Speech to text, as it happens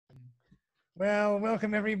Well,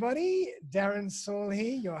 welcome everybody. Darren Saul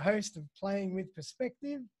here, your host of Playing with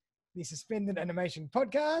Perspective, the Suspended Animation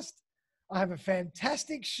Podcast. I have a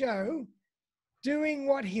fantastic show, Doing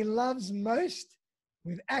What He Loves Most,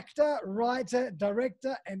 with actor, writer,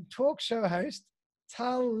 director, and talk show host,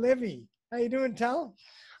 Tal Levy. How you doing, Tal?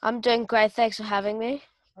 I'm doing great. Thanks for having me.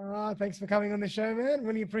 Thanks for coming on the show, man.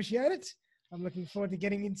 Really appreciate it. I'm looking forward to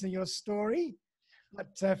getting into your story.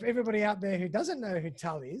 But for everybody out there who doesn't know who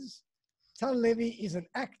Tal is, Tal Levy is an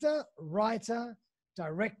actor, writer,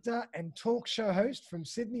 director, and talk show host from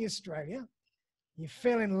Sydney, Australia. He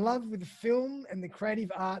fell in love with film and the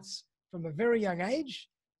creative arts from a very young age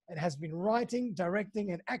and has been writing,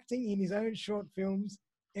 directing, and acting in his own short films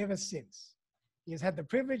ever since. He has had the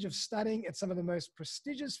privilege of studying at some of the most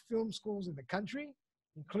prestigious film schools in the country,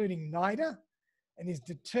 including NIDA, and is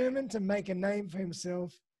determined to make a name for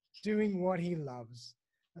himself doing what he loves.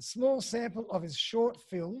 A small sample of his short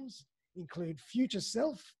films include Future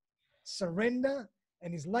Self, Surrender,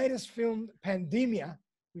 and his latest film, Pandemia,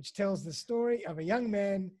 which tells the story of a young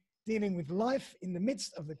man dealing with life in the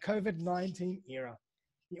midst of the COVID-19 era.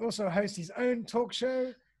 He also hosts his own talk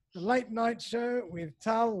show, The Late Night Show with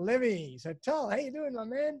Tal Levy. So Tal, how you doing, my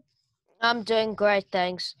man? I'm doing great,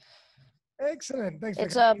 thanks. Excellent. Thanks for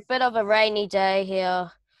It's a coming. bit of a rainy day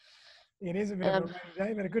here. It is a bit of a rainy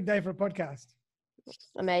day, but a good day for a podcast.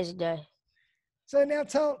 Amazing day. So now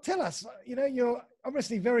tell us, you're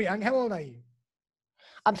obviously very young. How old are you?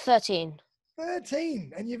 I'm 13.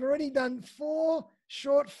 13. And you've already done 4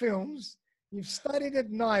 short films. You've studied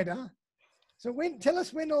at NIDA. So tell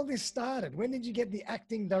us when all this started. When did you get the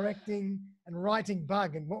acting, directing, and writing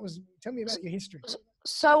bug? And tell me about your history.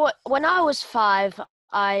 So when I was 5,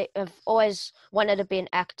 I have always wanted to be an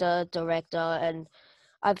actor, director, and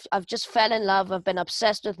I've just fell in love. I've been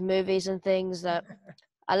obsessed with movies and things that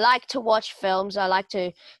I like to watch films. I like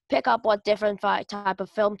to pick up what different type of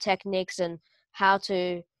film techniques and how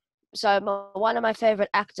to. So one of my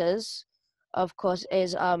favorite actors, of course,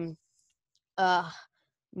 is Mariska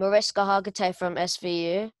Hargitay from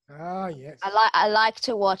SVU. Ah, yes. I like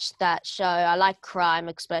to watch that show. I like crime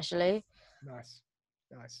especially. Nice.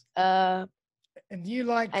 And do you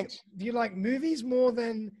like movies more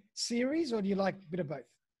than series, or do you like a bit of both?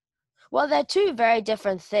 Well, they're two very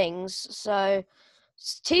different things. So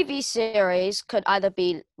TV series could either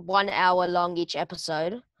be 1 hour long each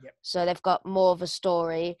episode. Yep. So they've got more of a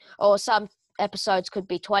story, or some episodes could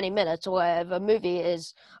be 20 minutes, or if a movie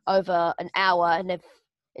is over an hour, and if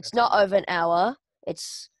it's not over an hour,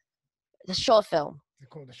 it's the short film. It's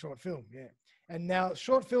called a short film, yeah. And now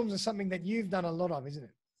short films are something that you've done a lot of, isn't it?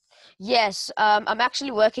 Yes, I'm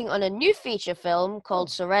actually working on a new feature film called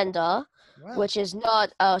Surrender, Wow. which is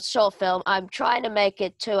not a short film. I'm trying to make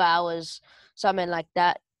it 2 hours, something like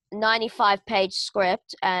that. 95-page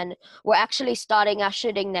script, and we're actually starting our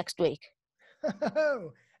shooting next week.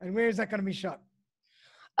 And where is that going to be shot?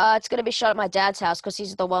 It's going to be shot at my dad's house because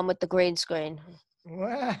he's the one with the green screen.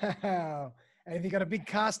 Wow. And have you got a big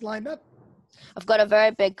cast lined up? I've got a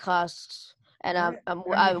very big cast, and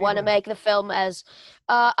I want to make the film as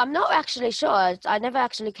I'm not actually sure. I never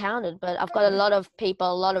actually counted, but I've got a lot of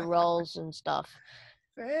people, a lot of roles and stuff.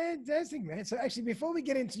 Fantastic, man. So actually, before we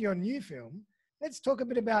get into your new film, let's talk a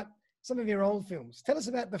bit about some of your old films. Tell us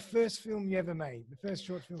about the first film you ever made, the first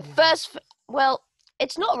short film. Well,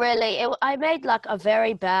 it's not really. I made like a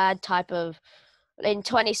very bad type of. In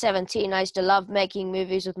 2017, I used to love making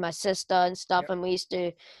movies with my sister and stuff, and we used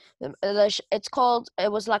to.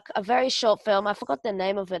 It was like a very short film. I forgot the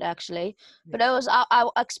name of it actually, but it was. I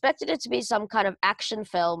expected it to be some kind of action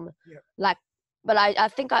film, but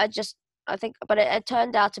it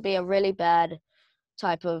turned out to be a really bad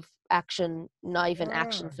type of action, not even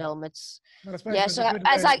action film. It's So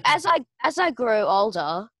as I grew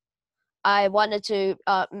older, I wanted to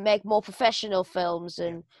make more professional films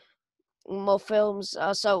and more films.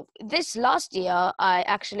 So this last year, I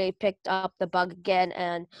actually picked up the bug again,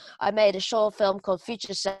 and I made a short film called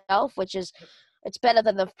Future Self, which is it's better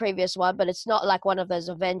than the previous one, but it's not like one of those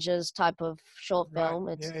Avengers type of short film.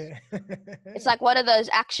 It's like one of those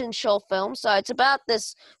action short films. So it's about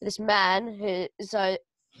this man who so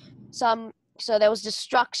there was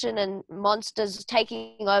destruction and monsters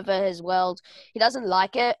taking over his world. He doesn't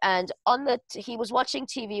like it, and he was watching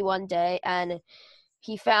TV one day, and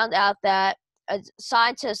he found out that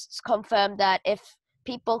scientists confirmed that if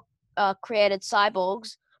people created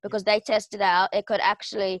cyborgs, because they tested out, it could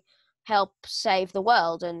actually help save the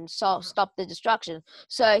world and stop the destruction.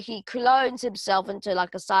 So he clones himself into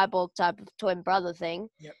like a cyborg type of twin brother thing.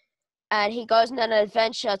 Yep. And he goes on an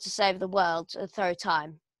adventure to save the world through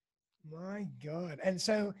time. My God. And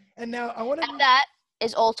now I want to... And that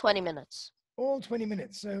is all 20 minutes. All 20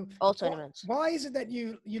 minutes. So All 20 minutes. Why is it that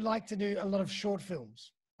you like to do a lot of short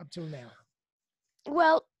films up till now?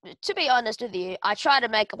 Well, to be honest with you, I try to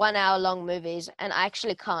make 1 hour long movies and I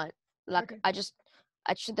actually can't. Like,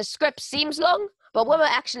 Okay. the script seems long, but when I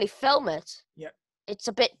actually film it, Yep. it's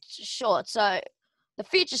a bit short. So the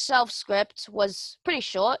Future Self script was pretty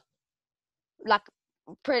short. Like,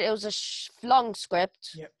 it was a long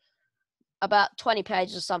script, Yep. about 20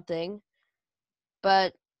 pages or something,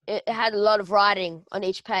 but it had a lot of writing on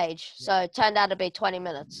each page, so it turned out to be 20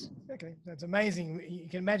 minutes. Okay, that's amazing. You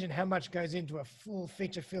can imagine how much goes into a full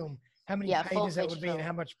feature film, how many pages that would be, and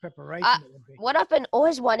how much preparation it would be. What I've been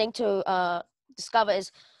always wanting to discover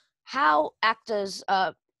is how actors,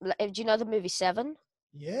 do you know the movie Seven?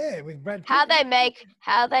 Yeah, with Brad Pitt.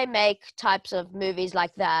 How they make types of movies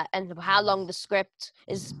like that, and how long the script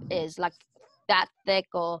is like that thick,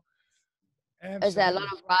 or is there a lot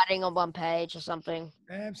of writing on one page or something?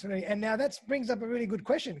 Absolutely. And now that brings up a really good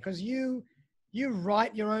question, because you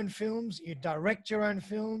write your own films, you direct your own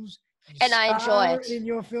films, and I enjoy it in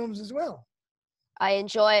your films as well. I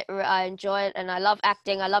enjoy it, and I love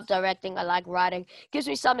acting, I love directing, I like writing. It gives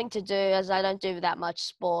me something to do, as I don't do that much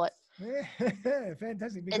sport.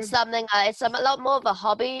 Fantastic. It's something, it's a lot more of a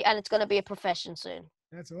hobby, and it's going to be a profession soon.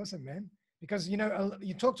 That's awesome, man. Because, you know,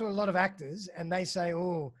 you talk to a lot of actors and they say,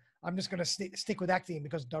 oh, I'm just going to stick with acting,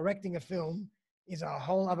 because directing a film is a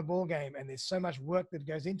whole other ball game and there's so much work that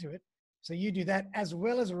goes into it. So you do that as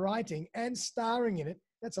well as writing and starring in it.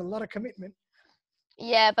 That's a lot of commitment.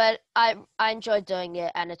 Yeah, but I enjoy doing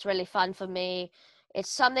it, and it's really fun for me. It's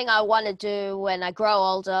something I want to do when I grow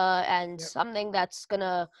older, and something that's going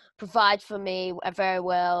to provide for me very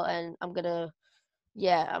well, and I'm going to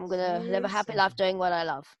live a happy life doing what I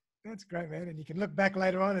love. That's great, man. And you can look back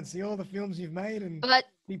later on and see all the films you've made. But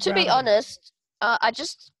to be honest, I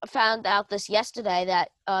just found out this yesterday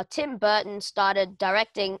that Tim Burton started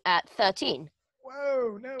directing at 13.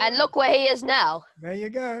 Whoa, no And way. Look where he is now. There you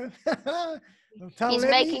go. He's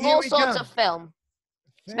making all sorts of film.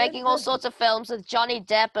 He's making all sorts of films with Johnny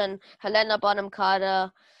Depp and Helena Bonham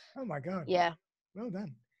Carter. Oh my God. Yeah. Well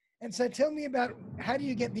done. And so tell me about, how do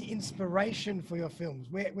you get the inspiration for your films?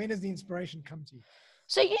 Where does the inspiration come to you?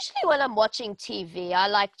 So usually when I'm watching TV, I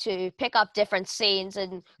like to pick up different scenes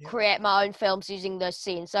and create my own films using those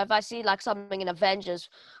scenes. So if I see like something in Avengers,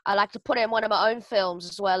 I like to put it in one of my own films,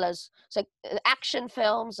 as well as action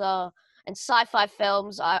films and sci-fi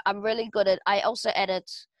films. I'm really good at. I also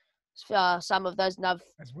edit some of those, and I've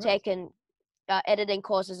taken editing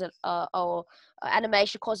courses or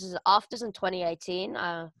animation courses at AFTRS in 2018.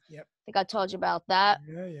 I think I told you about that.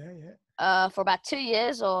 For about 2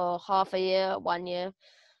 years or half a year, 1 year.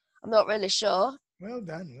 I'm not really sure. Well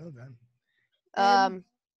done, well done.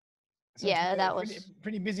 So that was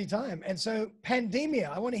pretty busy time. And so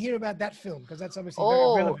Pandemia, I want to hear about that film, because that's obviously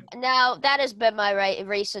very relevant. Now that has been my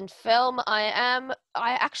recent film. I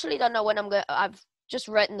actually don't know when I've just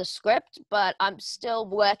written the script, but I'm still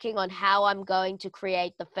working on how I'm going to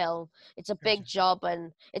create the film. It's a big job,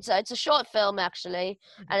 and it's a short film actually,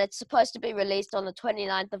 and it's supposed to be released on the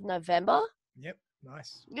 29th of November. Yep,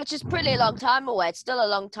 nice. Which is pretty long time away. It's still a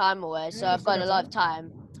long time away, so I've got a lot of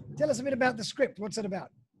time. Tell us a bit about the script. What's it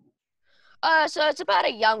about? So it's about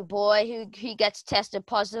a young boy who gets tested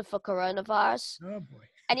positive for coronavirus. Oh boy.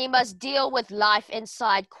 And he must deal with life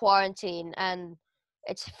inside quarantine, and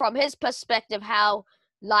it's from his perspective how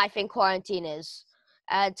life in quarantine is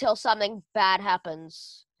until something bad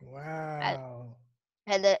happens. Wow.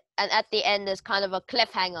 And at the end, there's kind of a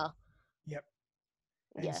cliffhanger. Yep.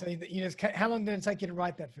 And so how long did it take you to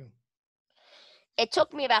write that film? It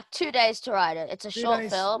took me about 2 days to write it. It's a short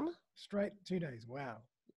film. Straight 2 days. Wow.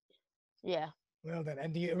 Yeah. Well done.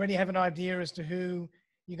 And do you already have an idea as to who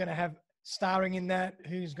you're going to have starring in that?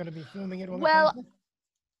 Who's going to be filming it? Well,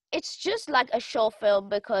 it's just like a short film,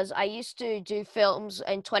 because I used to do films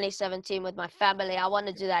in 2017 with my family. I want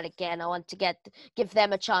to do that again. I want to give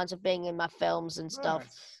them a chance of being in my films and stuff.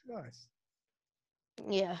 Nice.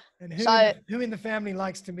 Yeah. And who in the family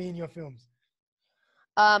likes to be in your films?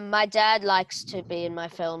 My dad likes to be in my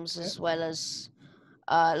films, as well as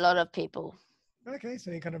a lot of people. Okay,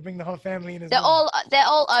 so you kind of bring the whole family in as well. They're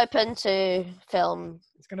all open to film.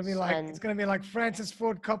 It's gonna be like Francis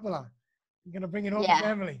Ford Coppola. You're gonna bring in all the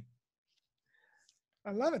family.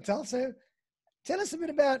 I love it, Tal. So tell us a bit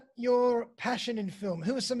about your passion in film.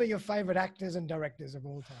 Who are some of your favorite actors and directors of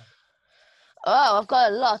all time? Oh, I've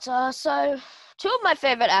got a lot. So two of my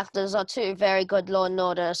favorite actors are two very good Law and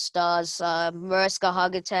Order stars, Mariska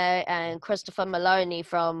Hargitay and Christopher Maloney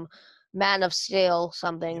from Man of Steel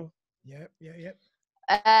something. Yep.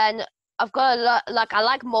 And I've got a lot, I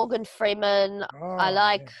like Morgan Freeman. I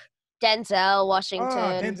like Denzel Oh,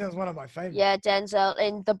 Washington. Denzel's one of my favorites. Yeah, Denzel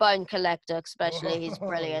in The Bone Collector, especially. He's Oh,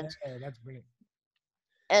 brilliant. yeah, that's brilliant.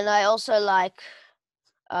 And I also like,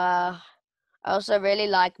 I also really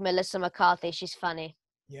like Melissa McCarthy. She's funny.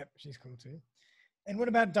 Yep, she's cool too. And what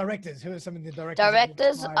about directors? Who are some of the directors?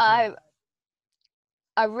 Directors,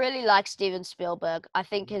 I really like Steven Spielberg. I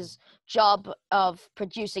think his job of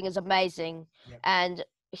producing is amazing. Yep. And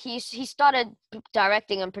he started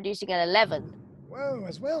directing and producing at 11. Whoa,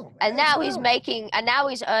 as well. And now he's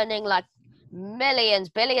earning like millions,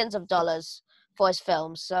 billions of dollars for his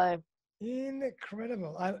films. So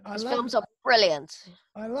incredible. His films are brilliant.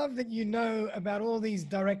 I love that you know about all these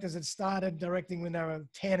directors that started directing when they were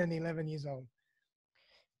 10 and 11 years old.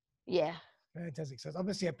 Yeah. Fantastic. So it's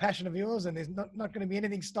obviously a passion of yours, and there's not going to be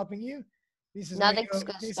anything stopping you. This is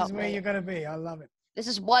where you're going to be. I love it. This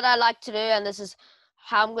is what I like to do, and this is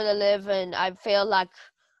how I'm going to live. And I feel like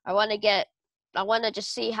I want to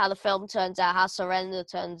just see how the film turns out, how Surrender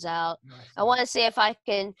turns out. Nice. I want to see if I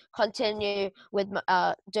can continue with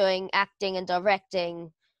doing acting and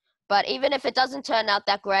directing. But even if it doesn't turn out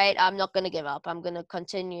that great, I'm not going to give up. I'm going to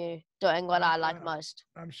continue doing what I like most.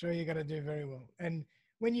 I'm sure you're going to do very well. And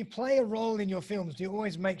when you play a role in your films, do you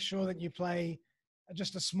always make sure that you play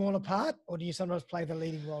just a smaller part, or do you sometimes play the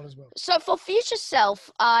leading role as well? So for Future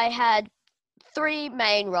Self, I had 3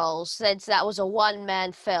 main roles, since that was a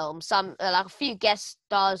one-man film. Some like a few guest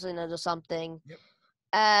stars in it or something. Yep.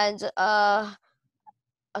 And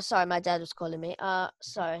sorry, my dad was calling me.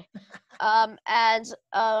 Sorry.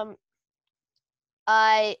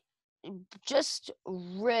 I just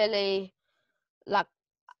really like,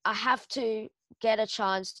 I have to get a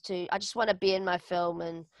chance to, I just want to be in my film,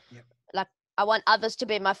 and like I want others to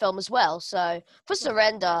be in my film as well. So for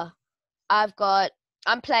Surrender, I'm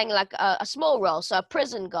playing like a small role, so a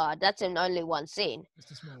prison guard. That's in only one scene.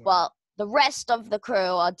 Just a small one. Well, the rest of the crew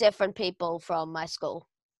are different people from my school.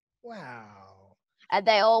 Wow. And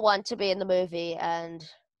they all want to be in the movie, and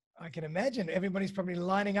I can imagine everybody's probably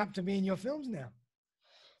lining up to be in your films now.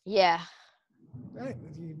 Yeah. Right,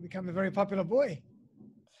 you become a very popular boy.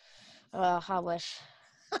 I wish.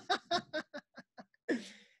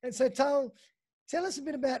 And so tell us a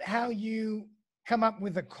bit about how you come up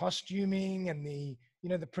with the costuming and the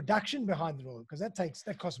production behind it all, because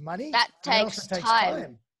that costs money. That takes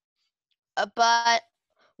time. But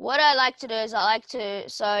what I like to do is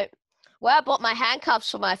so where I bought my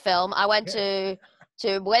handcuffs for my film, I went to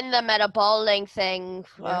win them at a bowling thing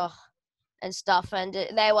and stuff, and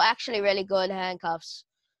they were actually really good handcuffs.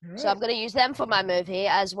 Right. So I'm going to use them for my movie,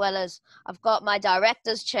 as well as I've got my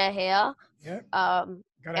director's chair here. Yep. And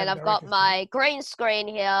I've got my green screen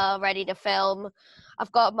here ready to film.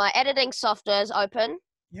 I've got my editing softwares open.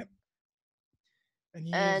 Yep.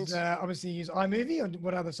 And you obviously use iMovie, or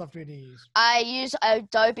what other software do you use? I use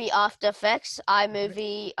Adobe After Effects,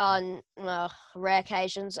 iMovie on rare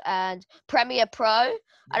occasions, and Premiere Pro. Yeah,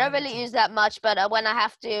 I don't really use that much, but when I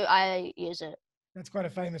have to, I use it. That's quite a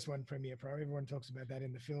famous one, Premiere Pro. Everyone talks about that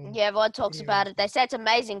in the film. Yeah, everyone talks about it. They say it's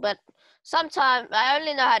amazing, but sometimes I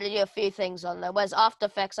only know how to do a few things on there. Whereas After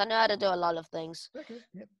Effects, I know how to do a lot of things. Okay,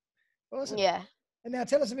 yep. Awesome. Yeah. And now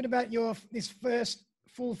tell us a bit about this first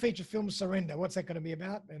full feature film, Surrender. What's that going to be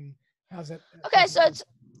about, and how's it? Okay, so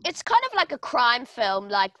it's kind of like a crime film,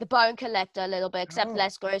 like The Bone Collector a little bit, except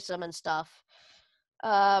less gruesome and stuff.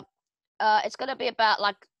 It's going to be about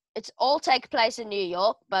it's all take place in New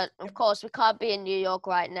York, but of course we can't be in New York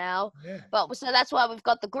right now. Yeah. But so that's why we've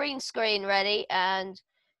got the green screen ready and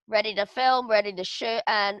ready to film, ready to shoot,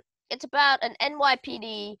 and it's about an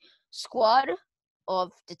NYPD squad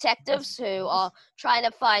of detectives who are trying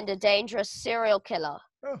to find a dangerous serial killer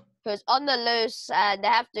who's on the loose, and they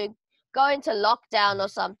have to go into lockdown or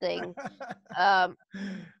something.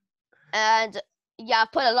 And yeah,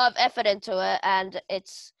 I've put a lot of effort into it, and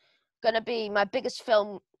it's going to be my biggest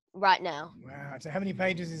film right now. Wow. So how many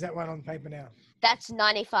pages is that one on paper now? That's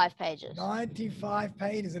 95 pages. 95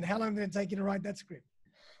 pages. And how long did it take you to write that script?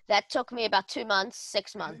 That took me about 2 months,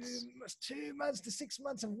 6 months. 2 months to 6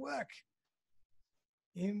 months of work.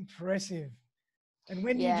 Impressive. And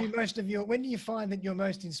when do you do when do you find that you're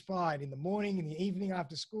most inspired? In the morning, in the evening,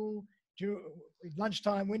 after school,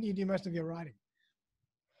 lunchtime? When do you do most of your writing?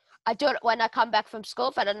 I do it when I come back from school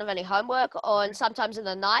if I don't have any homework, or sometimes in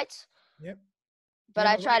the night. Yep. But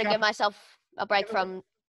I try to give myself a break from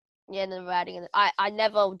the writing. I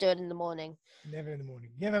never do it in the morning. Never in the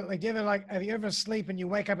morning. Have you ever sleep and you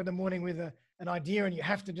wake up in the morning with an idea and you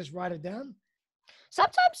have to just write it down?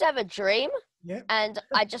 Sometimes I have a dream. Yep. And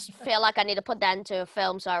I just feel like I need to put that into a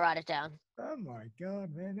film, so I write it down. Oh my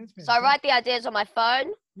God, man, that's fantastic. So I write the ideas on my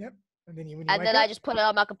phone. Yep. And then I just put it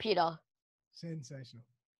on my computer. Sensational.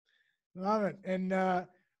 Love it. And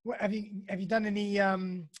have you done any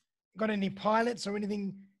got any pilots or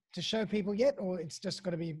anything to show people yet, or it's just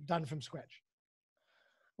got to be done from scratch?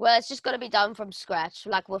 Well, it's just got to be done from scratch.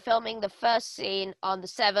 Like, we're filming the first scene on the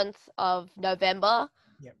 7th of November,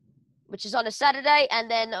 Yep. which is on a Saturday, and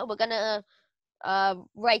then we're gonna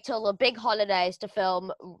wait till the big holidays to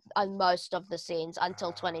film on most of the scenes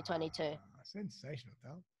until 2022. Sensational,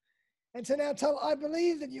 Tal. And so now, Tal, I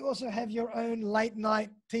believe that you also have your own late night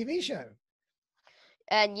TV show.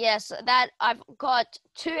 And yes, that I've got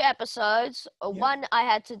 2 episodes. Yep. One I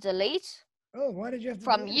had to delete. Oh, why did you have to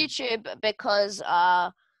from delete YouTube because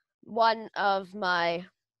one of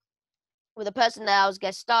the person that I was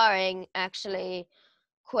guest starring actually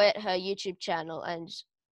quit her YouTube channel, and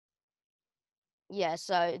yeah,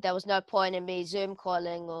 so there was no point in me Zoom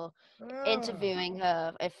calling or interviewing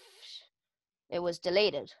her if it was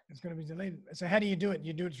deleted. It's going to be deleted. So how do you do it?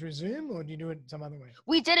 You do it through Zoom, or do you do it some other way?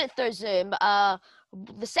 We did it through Zoom.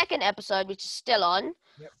 The second episode, which is still on,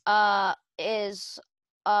 yep. Is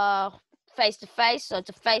face to face. So it's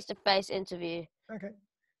a face to face interview. Okay.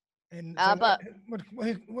 And so but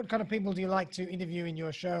what kind of people do you like to interview in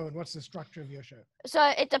your show, and what's the structure of your show?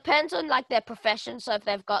 So it depends on like their profession. So if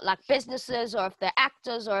they've got like businesses, or if they're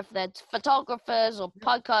actors, or if they're photographers or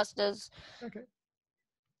podcasters. Okay.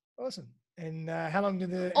 Awesome. And how long do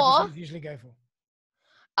the episodes usually go for?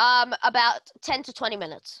 About 10 to 20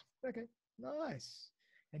 minutes. Okay. Nice.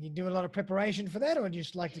 And you do a lot of preparation for that, or do you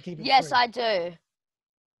just like to keep it Yes, free? I do.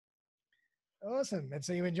 Awesome. And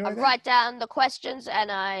so you enjoy I that? write down the questions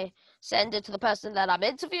and I send it to the person that I'm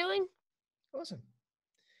interviewing. Awesome.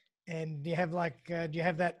 And do you have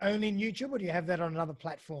that only in YouTube, or do you have that on another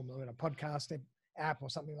platform, or a podcast app or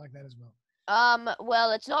something like that as well?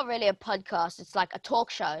 Well, it's not really a podcast. It's like a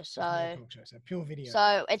talk show. So Pure video.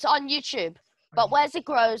 So it's on YouTube. But when it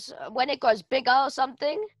grows bigger or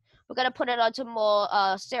something, we're going to put it onto more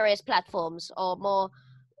serious platforms, or more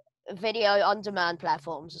video on demand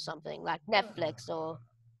platforms or something like Netflix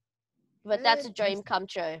but that's a dream come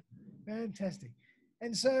true. Fantastic.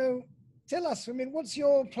 And so tell us, I mean, what's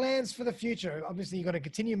your plans for the future? Obviously, you've got to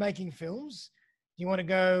continue making films. Do you want to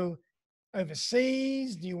go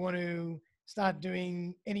overseas? Do you want to start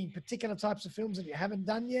doing any particular types of films that you haven't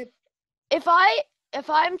done yet? If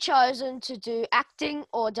I'm chosen to do acting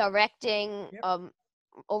or directing,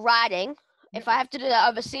 or writing, if I have to do that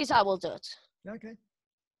overseas, I will do it. Okay.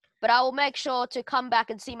 But I will make sure to come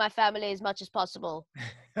back and see my family as much as possible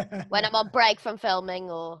when I'm on break from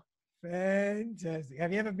filming. Or fantastic.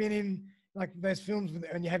 Have you ever been in like those films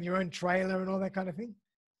and you have your own trailer and all that kind of thing?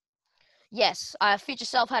 Yes, Future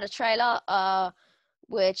Self had a trailer,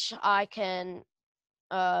 which I can.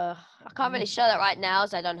 I can't really show that right now,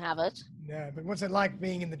 as I don't have it. No, but what's it like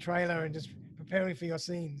being in the trailer and just preparing for your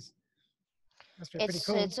scenes? Must be pretty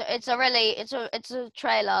cool. It's a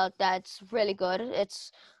trailer that's really good.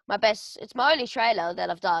 It's my only trailer that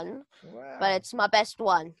I've done. Wow. But it's my best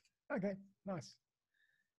one. Okay, nice.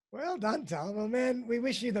 Well done, Tal. Well, man, we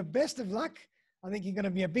wish you the best of luck. I think you're going to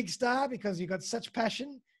be a big star because you've got such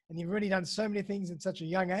passion and you've already done so many things at such a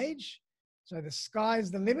young age. So the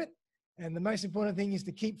sky's the limit. And the most important thing is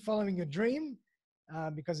to keep following your dream,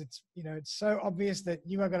 because it's so obvious that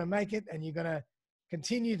you are going to make it, and you're going to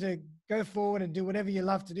continue to go forward and do whatever you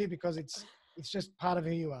love to do, because it's just part of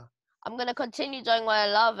who you are. I'm going to continue doing what I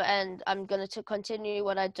love, and I'm going to continue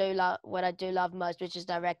what I do love most, which is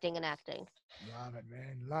directing and acting. Love it,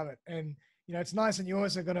 man. Love it. And, it's nice that you're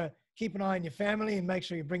also going to keep an eye on your family and make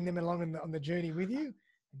sure you bring them along on the journey with you.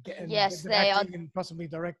 Yes, they are. And possibly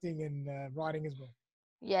directing and writing as well.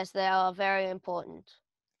 Yes, they are very important.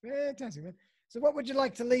 Fantastic, man. So what would you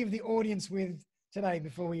like to leave the audience with today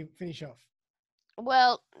before we finish off?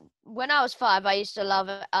 Well, when I was 5, I used to love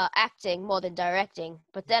acting more than directing,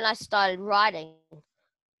 but then I started writing.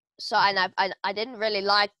 So I didn't really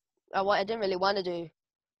I didn't really want to do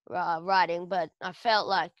writing, but I felt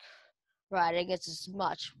like writing it's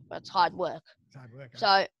hard work. It's hard work.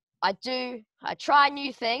 So I try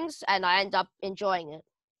new things and I end up enjoying it.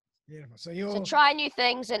 Beautiful. So try new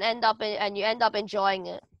things and you end up enjoying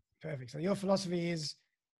it. Perfect. So your philosophy is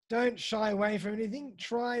don't shy away from anything.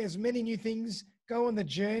 Try as many new things. Go on the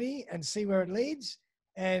journey and see where it leads.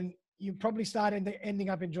 And you probably start ending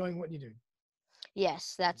up enjoying what you do.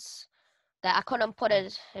 Yes, that. I couldn't put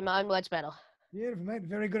it in my own words better. Beautiful, mate.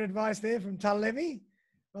 Very good advice there from Tal Levy.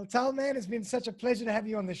 Well, Tal, man, it's been such a pleasure to have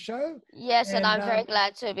you on the show. Yes, and I'm very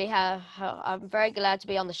glad to be here. I'm very glad to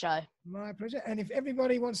be on the show. My pleasure. And if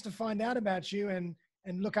everybody wants to find out about you and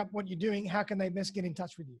look up what you're doing, how can they best get in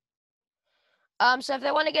touch with you? So if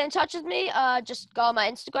they want to get in touch with me, just go on my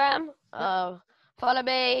Instagram, follow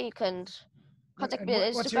me. You can Contact me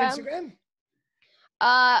on What's your Instagram.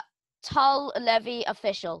 Instagram? Tal Levy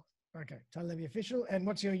Official. Okay, Tal Levy Official. And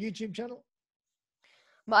what's your YouTube channel?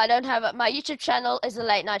 I don't have it. My YouTube channel is the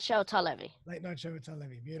Late Night Show Tal Levy. Late Night Show with Tal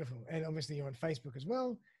Levy. Beautiful. And obviously you're on Facebook as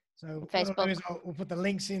well. So Facebook. what I'll do is we'll put the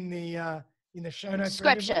links in the show notes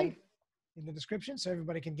description. In the description, so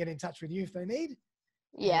everybody can get in touch with you if they need.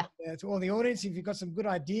 Yeah. And, to all the audience, if you've got some good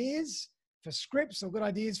ideas for scripts or good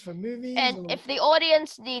ideas for movies. And if the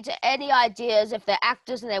audience needs any ideas, if they're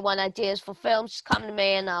actors and they want ideas for films, just come to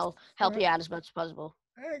me and I'll help you out as much as possible.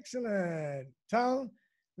 Excellent. Tal,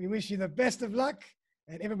 we wish you the best of luck.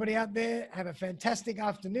 And everybody out there, have a fantastic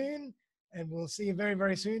afternoon. And we'll see you very,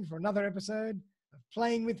 very soon for another episode of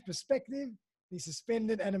Playing with Perspective, the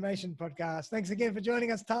Suspended Animation Podcast. Thanks again for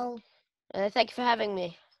joining us, Tal. Thank you for having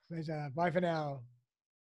me. Pleasure. Bye for now.